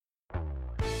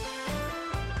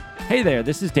Hey there,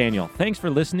 this is Daniel. Thanks for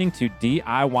listening to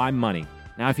DIY Money.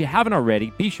 Now, if you haven't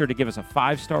already, be sure to give us a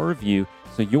 5-star review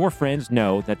so your friends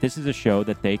know that this is a show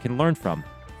that they can learn from.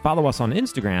 Follow us on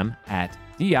Instagram at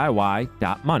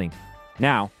DIY.money.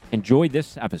 Now, enjoy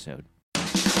this episode.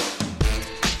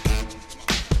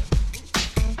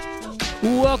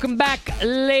 Welcome back,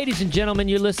 ladies and gentlemen.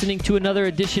 You're listening to another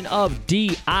edition of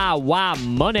DIY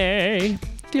Money.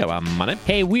 DIY Money.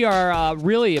 Hey, we are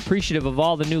really appreciative of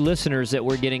all the new listeners that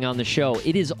we're getting on the show.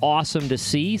 It is awesome to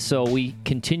see, so we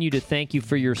continue to thank you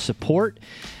for your support.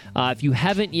 If you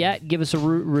haven't yet, give us a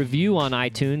review on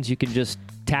iTunes. You can just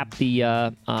tap the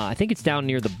I think it's down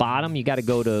near the bottom. You got to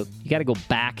go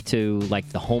back to like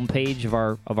the homepage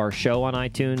of our show on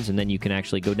iTunes, and then you can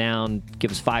actually go down, give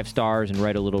us 5 stars, and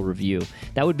write a little review.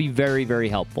 That would be very, very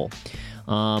helpful.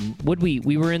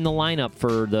 We were in the lineup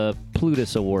for the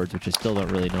Plutus Awards, which I still don't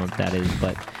really know what that is,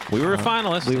 but We were a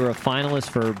finalist. We were a finalist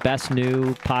for Best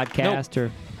New Podcast.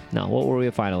 Nope. No, what were we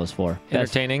a finalist for?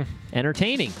 Entertaining.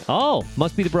 Entertaining. Oh,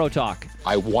 must be the Bro Talk.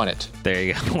 I won it. There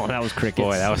you go. Well, that was crickets.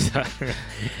 Boy, that was a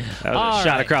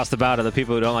shot across the bow to the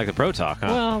people who don't like the Pro Talk, huh?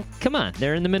 Well, come on.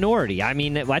 They're in the minority. I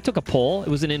mean, I took a poll. It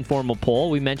was an informal poll.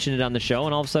 We mentioned it on the show,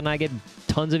 and all of a sudden I get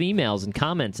tons of emails and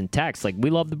comments and texts like, we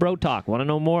love the Bro Talk. Want to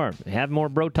know more? Have more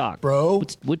Bro Talk. Bro?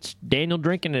 What's Daniel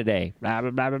drinking today? Blah,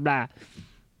 blah, blah, blah, blah.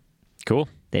 Cool.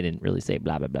 They didn't really say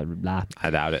blah, blah, blah, blah, blah. I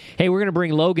doubt it. Hey, we're going to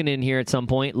bring Logan in here at some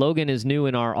point. Logan is new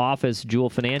in our office, Jewel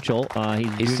Financial.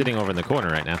 He's sitting over in the corner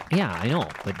right now. Yeah, I know,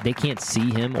 but they can't see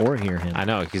him or hear him. I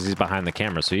know, because he's behind the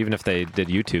camera, so even if they did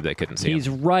YouTube, they couldn't see him. He's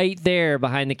right there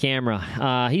behind the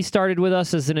camera. He started with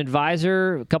us as an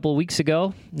advisor a couple of weeks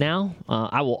ago now.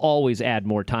 I will always add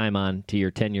more time on to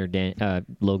your tenure,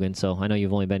 Logan, so I know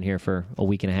you've only been here for a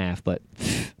week and a half, but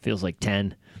feels like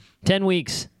 10. 10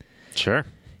 weeks. Sure.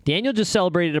 Daniel just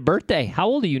celebrated a birthday. How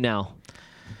old are you now?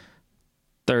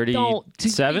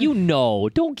 37?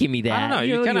 Don't give me that. I don't know.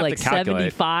 You You're kind of like have to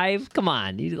calculate. 75. Come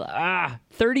on.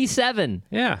 37.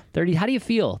 Yeah. 30. How do you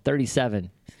feel?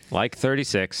 37. Like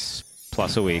 36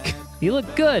 plus a week. You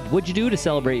look good. What'd you do to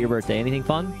celebrate your birthday? Anything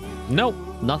fun? Nope.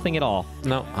 Nothing at all.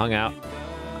 No, hung out.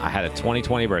 I had a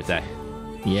 2020 birthday.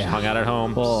 Yeah. Hung out at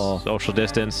home, Oh. social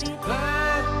distanced.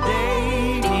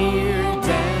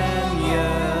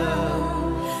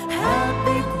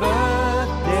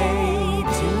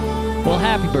 Well,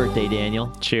 happy birthday,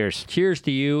 Daniel. Cheers. Cheers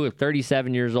to you. At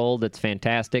 37 years old. That's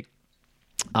fantastic.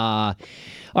 All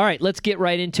right, let's get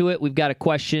right into it. We've got a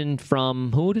question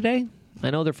from who today?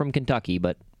 I know they're from Kentucky,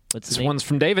 but what's the This name? one's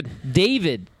from David.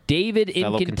 David in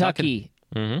Fellow Kentucky.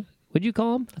 Mm-hmm. What'd you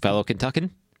call him? Fellow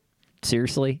Kentuckian.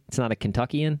 Seriously? It's not a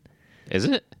Kentuckian? Is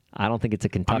it? I don't think it's a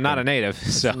Kentuckian. I'm not a native,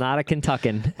 so It's not a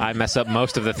Kentuckian. I mess up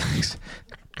most of the things.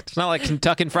 It's not like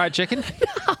Kentucky Fried Chicken.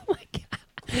 Oh, my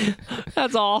God.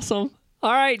 That's awesome.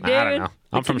 All right, David. I don't know.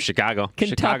 I'm from Chicago.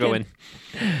 Kentuckian. Chicagoan.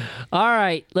 All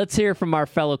right, let's hear from our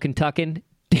fellow Kentuckian.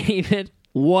 David,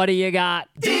 what do you got?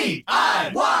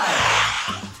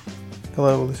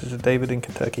 Hello, this is David in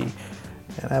Kentucky,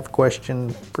 and I have a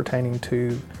question pertaining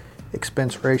to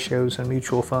expense ratios and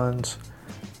mutual funds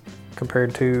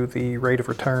compared to the rate of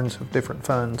returns of different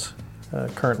funds.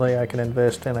 Currently, I can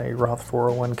invest in a Roth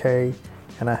 401k,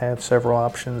 and I have several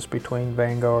options between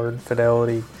Vanguard,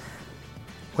 Fidelity.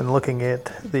 When looking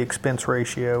at the expense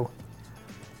ratio,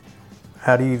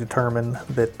 how do you determine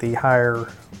that the higher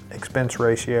expense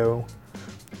ratio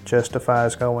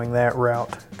justifies going that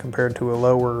route compared to a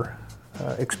lower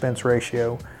expense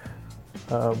ratio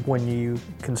when you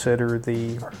consider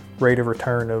the rate of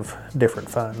return of different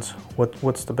funds?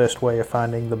 What's the best way of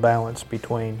finding the balance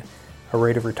between a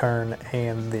rate of return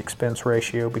and the expense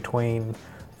ratio between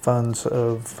funds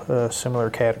of similar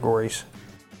categories?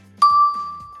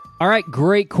 All right,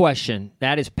 great question.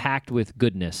 That is packed with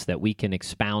goodness that we can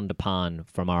expound upon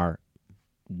from our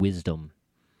wisdom.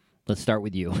 Let's start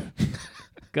with you.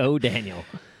 Go, Daniel.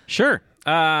 Sure.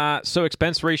 So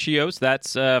expense ratios,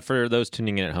 that's for those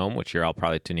tuning in at home, which you're all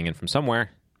probably tuning in from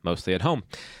somewhere, mostly at home.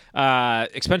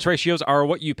 Expense ratios are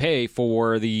what you pay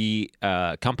for the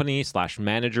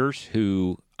company/managers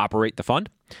who operate the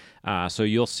fund. So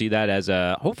you'll see that as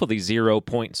a hopefully 0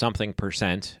 point something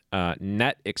percent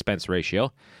net expense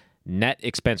ratio. Net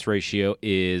expense ratio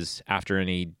is after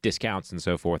any discounts and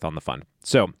so forth on the fund.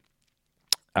 So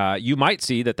you might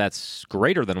see that that's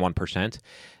greater than 1%.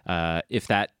 If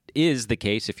that is the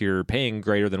case, if you're paying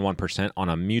greater than 1% on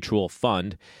a mutual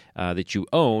fund that you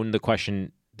own, the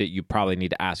question that you probably need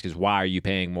to ask is, why are you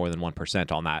paying more than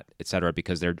 1% on that, et cetera?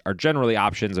 Because there are generally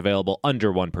options available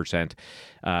under 1%.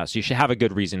 So you should have a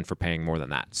good reason for paying more than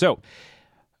that. So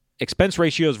expense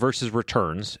ratios versus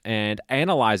returns and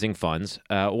analyzing funds.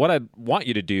 What I want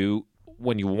you to do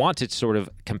when you want to sort of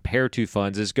compare two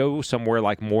funds is go somewhere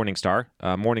like Morningstar.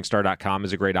 Morningstar.com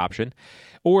is a great option.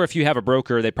 Or if you have a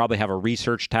broker, they probably have a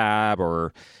research tab,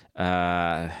 or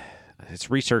it's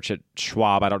research at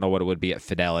Schwab. I don't know what it would be at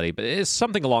Fidelity, but it's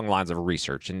something along the lines of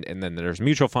research. And then there's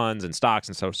mutual funds and stocks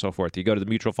and so forth. You go to the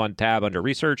mutual fund tab under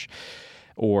research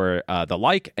or the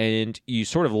like, and you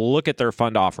sort of look at their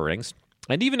fund offerings.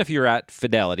 And even if you're at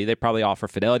Fidelity, they probably offer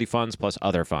Fidelity funds plus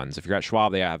other funds. If you're at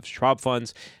Schwab, they have Schwab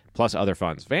funds plus other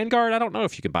funds. Vanguard, I don't know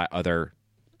if you can buy other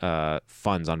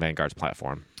funds on Vanguard's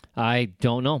platform. I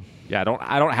don't know. Yeah,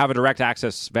 I don't have a direct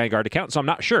access Vanguard account, so I'm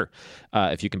not sure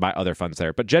if you can buy other funds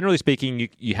there. But generally speaking,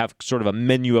 you have sort of a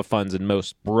menu of funds in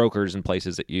most brokers and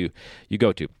places that you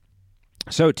go to.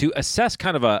 So to assess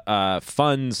kind of a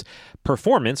fund's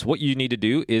performance, what you need to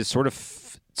do is sort of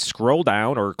scroll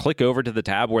down or click over to the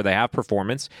tab where they have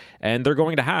performance, and they're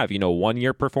going to have 1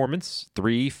 year performance,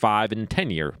 3, 5, and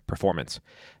 10-year performance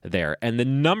there. And the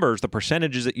numbers, the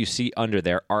percentages that you see under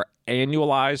there are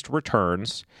annualized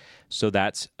returns. So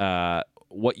that's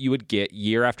what you would get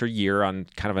year after year on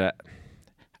kind of a,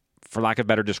 for lack of a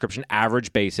better description,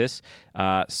 average basis.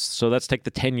 So let's take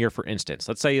the 10-year, for instance.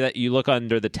 Let's say that you look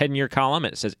under the 10-year column,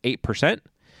 it says 8%.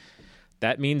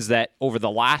 That means that over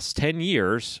the last 10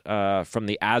 years, from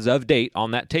the as of date on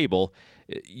that table,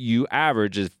 you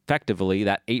average effectively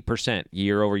that 8%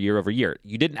 year over year over year.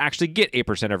 You didn't actually get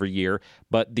 8% every year,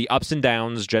 but the ups and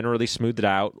downs generally smoothed it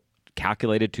out,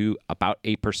 calculated to about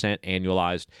 8%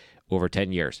 annualized over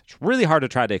 10 years. It's really hard to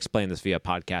try to explain this via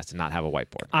podcast and not have a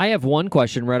whiteboard. I have one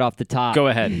question right off the top. Go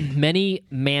ahead. Many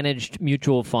managed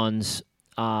mutual funds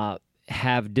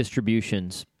have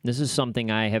distributions. This is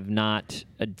something I have not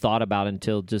thought about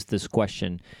until just this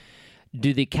question.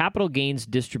 Do the capital gains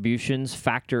distributions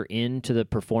factor into the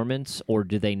performance, or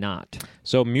do they not?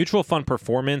 So mutual fund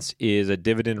performance is a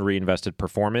dividend reinvested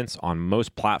performance on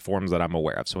most platforms that I'm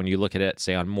aware of. So when you look at it,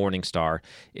 say on Morningstar,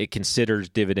 it considers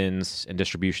dividends and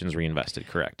distributions reinvested,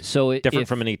 correct? So different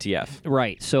from an ETF.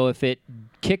 Right. So if it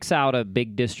kicks out a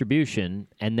big distribution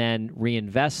and then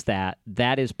reinvests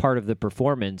that is part of the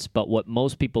performance. But what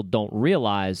most people don't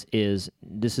realize is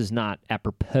this is not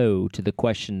apropos to the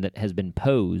question that has been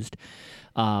posed.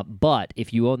 But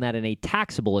if you own that in a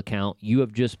taxable account, you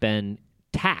have just been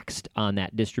taxed on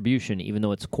that distribution, even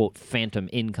though it's, quote, phantom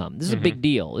income. This is a big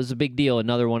deal. This is a big deal.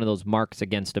 Another one of those marks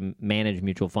against a managed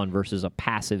mutual fund versus a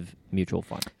passive mutual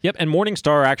fund. Yep, and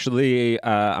Morningstar actually,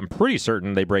 I'm pretty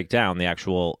certain they break down the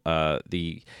actual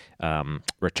the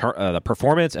return, the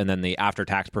performance, and then the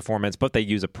after-tax performance, but they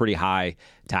use a pretty high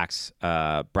tax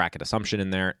bracket assumption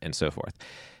in there, and so forth.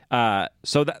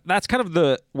 So that's kind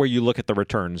of where you look at the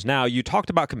returns. Now, you talked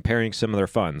about comparing similar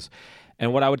funds.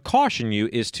 And what I would caution you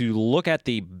is to look at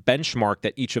the benchmark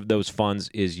that each of those funds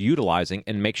is utilizing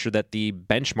and make sure that the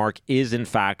benchmark is, in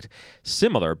fact,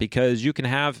 similar, because you can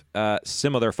have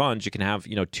similar funds. You can have,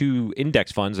 two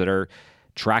index funds that are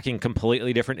tracking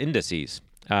completely different indices.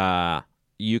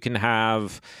 You can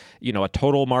have, a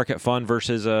total market fund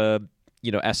versus a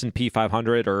S&P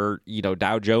 500 or,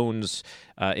 Dow Jones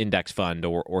index fund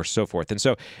or so forth. And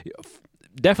so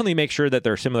definitely make sure that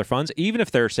they're similar funds. Even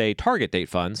if they're, say, target date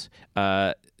funds,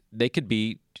 they could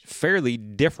be fairly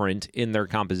different in their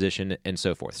composition and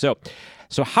so forth.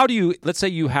 So how do you, let's say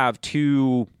you have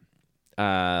two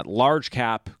large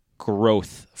cap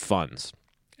growth funds,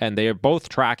 and they are both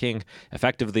tracking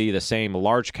effectively the same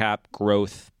large cap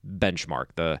growth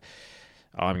benchmark.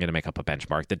 I'm going to make up a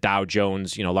benchmark. The Dow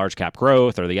Jones, large cap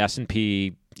growth, or the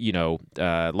S&P,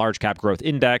 large cap growth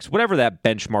index, whatever that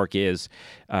benchmark is,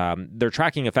 they're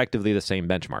tracking effectively the same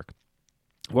benchmark.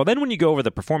 Well, then when you go over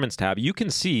the performance tab, you can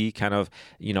see kind of,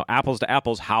 apples to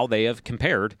apples, how they have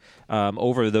compared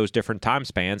over those different time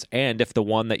spans, and if the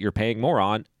one that you're paying more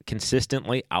on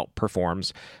consistently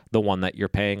outperforms the one that you're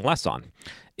paying less on.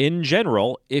 In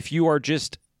general, if you are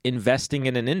just investing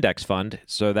in an index fund,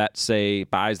 so that, say,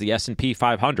 buys the S&P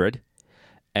 500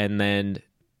 and then,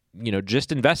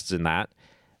 just invests in that,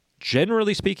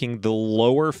 generally speaking, the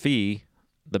lower fee,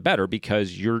 the better,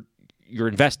 because you're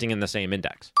investing in the same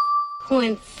index.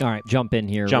 Points. All right, jump in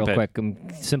here real quick.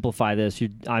 Simplify this.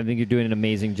 I think you're doing an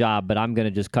amazing job, but I'm going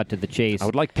to just cut to the chase. I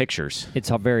would like pictures. It's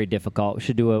very difficult.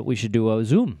 We should do a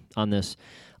Zoom on this.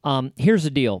 Here's the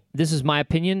deal. This is my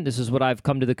opinion. This is what I've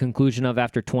come to the conclusion of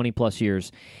after 20 plus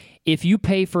years. If you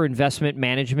pay for investment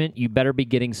management, you better be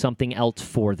getting something else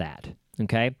for that.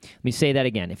 Okay? Let me say that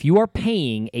again. If you are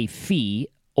paying a fee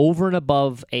over and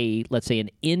above let's say, an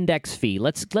index fee,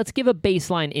 let's give a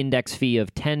baseline index fee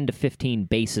of 10 to 15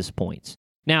 basis points.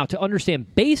 Now, to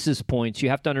understand basis points, you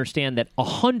have to understand that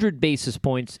 100 basis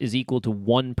points is equal to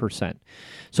 1%.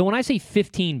 So when I say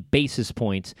 15 basis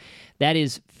points, that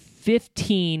is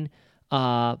 15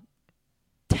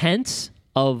 tenths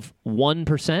of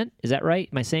 1%. Is that right?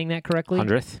 Am I saying that correctly?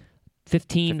 100th.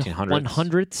 15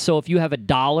 100ths. So if you have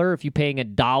 $1, if you're paying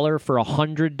 $1 for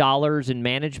 $100 in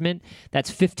management,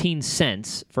 that's 15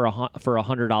 cents for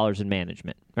 $100 in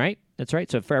management, right? That's right.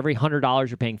 So for every $100,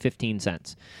 you're paying 15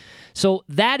 cents. So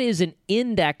that is an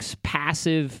index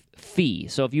passive fee.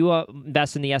 So if you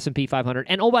invest in the S&P 500,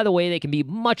 and oh, by the way, they can be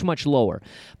much, much lower,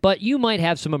 but you might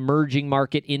have some emerging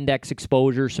market index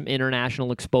exposure, some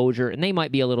international exposure, and they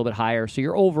might be a little bit higher. So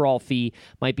your overall fee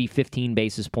might be 15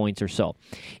 basis points or so.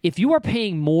 If you are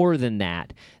paying more than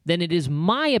that, then it is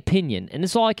my opinion, and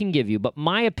this is all I can give you, but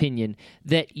my opinion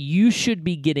that you should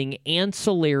be getting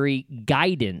ancillary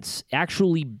guidance,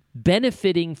 actually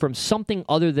benefiting from something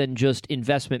other than just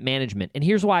investment management. And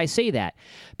here's why I say that.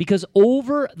 Because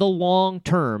over the long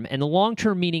term, and the long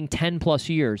term meaning 10 plus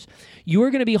years, you are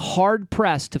going to be hard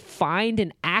pressed to find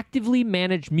an actively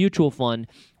managed mutual fund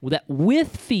that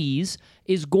with fees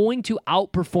is going to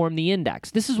outperform the index.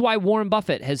 This is why Warren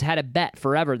Buffett has had a bet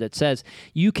forever that says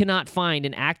you cannot find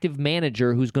an active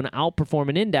manager who's going to outperform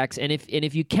an index, and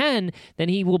if you can, then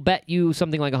he will bet you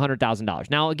something like $100,000.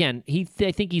 Now, again,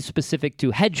 I think he's specific to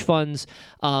hedge funds,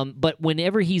 but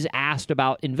whenever he's asked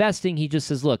about investing, he just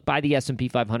says, look, buy the S&P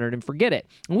 500 and forget it.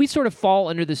 And we sort of fall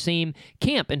under the same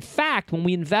camp. In fact, when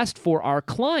we invest for our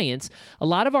clients, a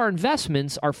lot of our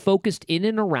investments are focused in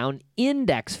and around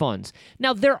index funds.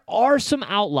 Now, there are some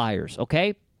outliers,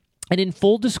 okay? And in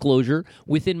full disclosure,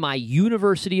 within my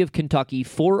University of Kentucky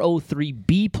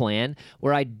 403B plan,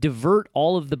 where I divert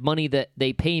all of the money that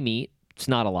they pay me, it's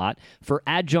not a lot, for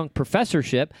adjunct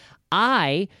professorship,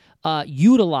 I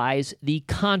utilize the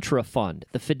Contra Fund,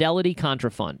 the Fidelity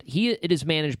Contra Fund. It is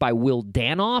managed by Will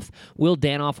Danoff. Will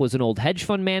Danoff was an old hedge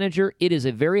fund manager. It is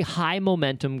a very high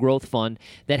momentum growth fund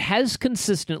that has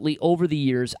consistently over the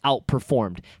years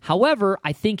outperformed. However,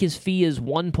 I think his fee is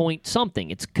 1 point something.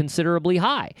 It's considerably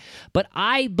high. But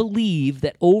I believe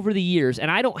that over the years, and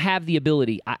I don't have the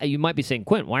ability, you might be saying,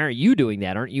 Quentin, why aren't you doing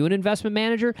that? Aren't you an investment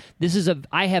manager?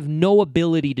 I have no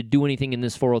ability to do anything in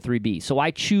this 403B. So I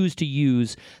choose to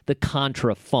use the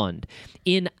Contra Fund.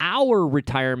 In our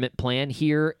retirement plan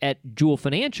here at Jewel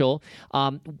Financial,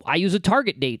 I use a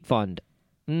target date fund.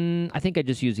 I think I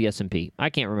just use the S&P. I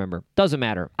can't remember. Doesn't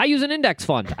matter. I use an index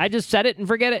fund. I just set it and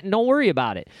forget it and don't worry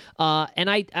about it. And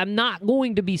I'm not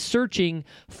going to be searching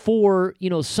for,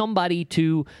 somebody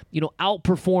to,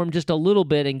 outperform just a little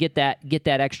bit and get that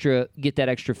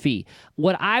extra fee.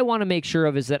 What I want to make sure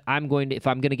of is that if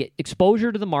I'm going to get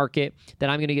exposure to the market, then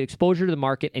I'm going to get exposure to the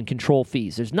market and control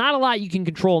fees. There's not a lot you can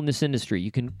control in this industry.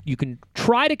 You can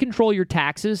try to control your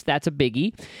taxes. That's a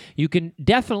biggie. You can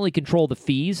definitely control the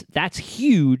fees. That's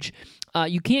huge.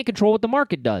 You can't control what the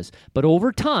market does. But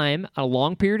over time, a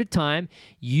long period of time,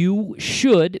 you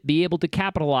should be able to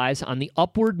capitalize on the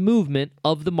upward movement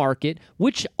of the market,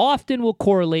 which often will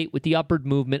correlate with the upward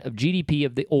movement of GDP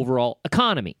of the overall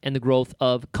economy and the growth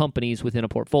of companies within a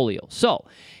portfolio. So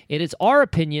it is our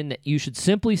opinion that you should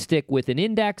simply stick with an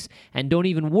index and don't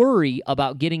even worry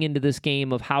about getting into this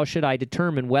game of how should I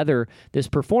determine whether this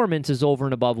performance is over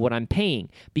and above what I'm paying.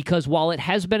 Because while it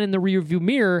has been in the rearview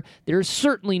mirror, there's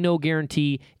certainly no guarantee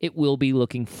it will be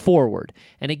looking forward.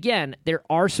 And again, there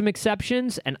are some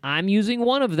exceptions, and I'm using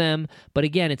one of them, but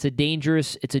again, it's a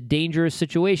dangerous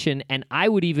situation, and I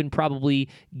would even probably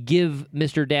give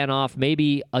Mr. Danoff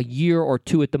maybe a year or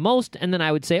two at the most, and then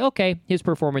I would say, okay, his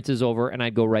performance is over, and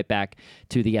I'd go right back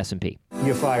to the S&P.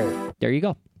 You're fired. There you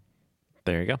go.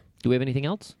 There you go. Do we have anything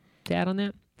else to add on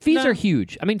that? Fees are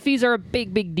huge. I mean, fees are a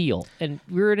big, big deal. And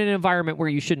we're in an environment where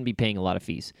you shouldn't be paying a lot of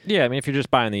fees. Yeah, I mean, if you're just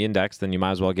buying the index, then you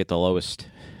might as well get the lowest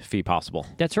fee possible.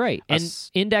 That's right. And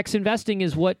index investing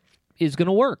is what is going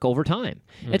to work over time.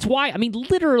 It's why, I mean,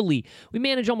 literally, we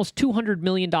manage almost $200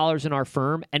 million in our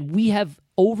firm, and we have,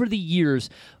 over the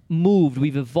years,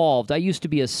 we've evolved. I used to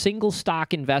be a single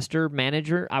stock investor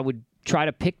manager. I would try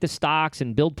to pick the stocks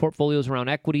and build portfolios around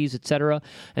equities, et cetera.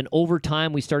 And over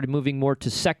time, we started moving more to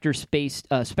sector-based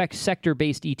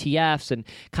ETFs and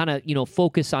kind of,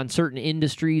 focus on certain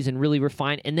industries and really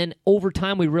refine. And then over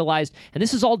time, we realized, and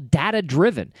this is all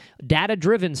data-driven.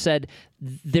 Data-driven said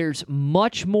there's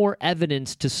much more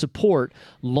evidence to support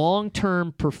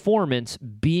long-term performance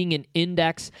being an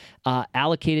index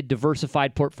allocated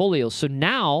diversified portfolio. So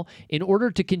now, in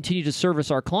order to continue to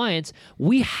service our clients,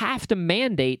 we have to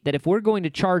mandate that if we're going to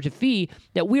charge a fee,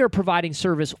 that we are providing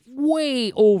service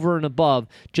way over and above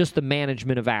just the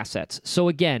management of assets. So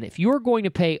again, if you're going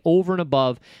to pay over and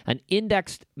above an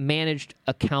indexed managed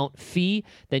account fee,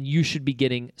 then you should be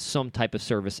getting some type of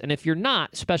service. And if you're not,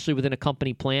 especially within a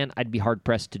company plan, I'd be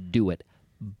hard-pressed to do it.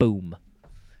 Boom.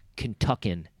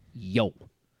 Kentuckian. yo.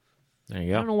 There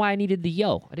you I don't go. know why I needed the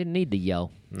yo. I didn't need the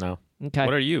yo. No. Okay.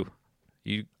 What are you?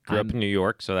 You grew up in New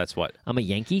York, so that's what? I'm a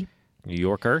Yankee. New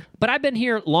Yorker? But I've been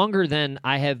here longer than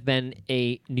I have been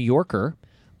a New Yorker.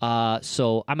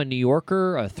 So I'm a New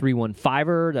Yorker, a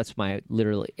 315er. That's my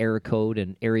literally area code,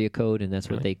 and that's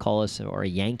what they call us, or a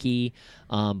Yankee.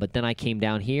 But then I came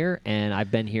down here, and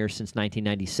I've been here since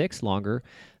 1996, longer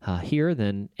here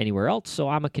than anywhere else. So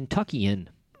I'm a Kentuckian,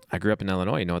 I grew up in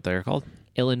Illinois. You know what they're called?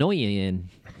 Illinoisan.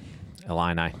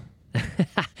 Illini.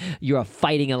 You're a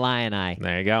fighting Illini.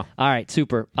 There you go. All right,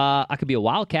 super. I could be a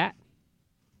Wildcat.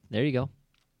 There you go.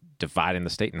 Dividing the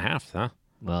state in half, huh?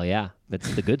 Well, yeah,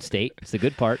 that's the good state. It's the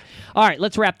good part. All right,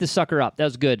 let's wrap this sucker up. That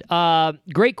was good.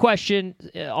 Great question.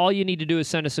 All you need to do is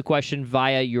send us a question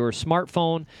via your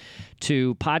smartphone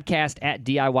to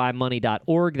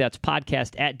podcast@DIYmoney.org. That's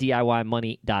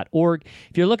podcast@DIYmoney.org.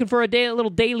 If you're looking for a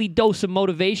little daily dose of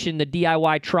motivation, the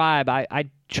DIY tribe, I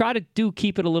try to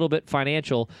keep it a little bit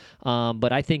financial,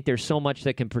 but I think there's so much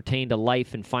that can pertain to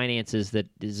life and finances that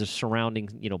is surrounding,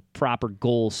 proper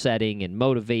goal setting and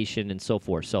motivation and so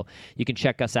forth. So you can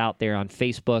check us out there on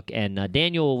Facebook, and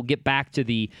Daniel will get back to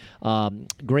the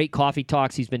great coffee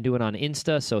talks he's been doing on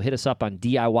Insta. So hit us up on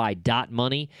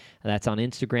DIY.money. That's on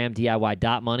Instagram,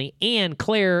 DIY.money. And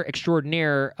Claire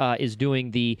Extraordinaire is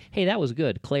doing that was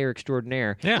good. Claire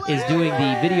Extraordinaire is doing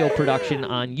the video production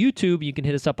on YouTube. You can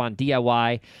hit us up on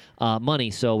DIY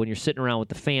money. So when you're sitting around with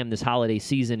the fam this holiday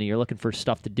season and you're looking for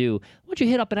stuff to do, why don't you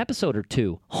hit up an episode or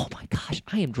two? Oh my gosh,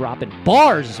 I am dropping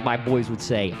bars, as my boys would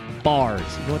say. Bars.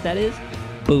 You know what that is?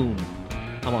 Boom.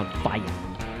 I'm on fire.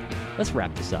 Let's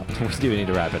wrap this up. We do need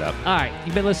to wrap it up. All right,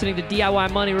 you've been listening to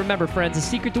DIY Money. Remember, friends, the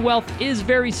secret to wealth is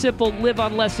very simple. Live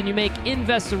on less than you make.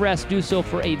 Invest the rest. Do so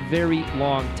for a very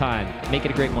long time. Make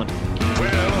it a great one.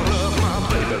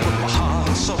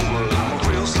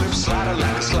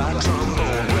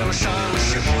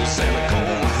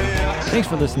 Thanks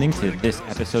for listening to this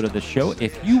episode of the show.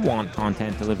 If you want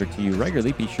content delivered to you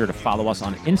regularly, be sure to follow us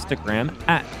on Instagram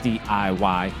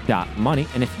 @DIY.money.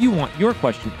 And if you want your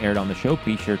question aired on the show,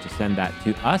 be sure to send that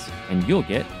to us, and you'll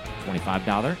get a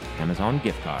 $25 Amazon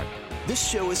gift card. This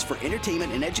show is for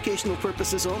entertainment and educational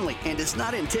purposes only and is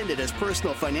not intended as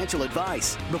personal financial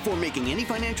advice. Before making any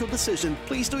financial decision,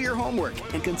 please do your homework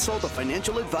and consult a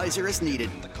financial advisor as needed.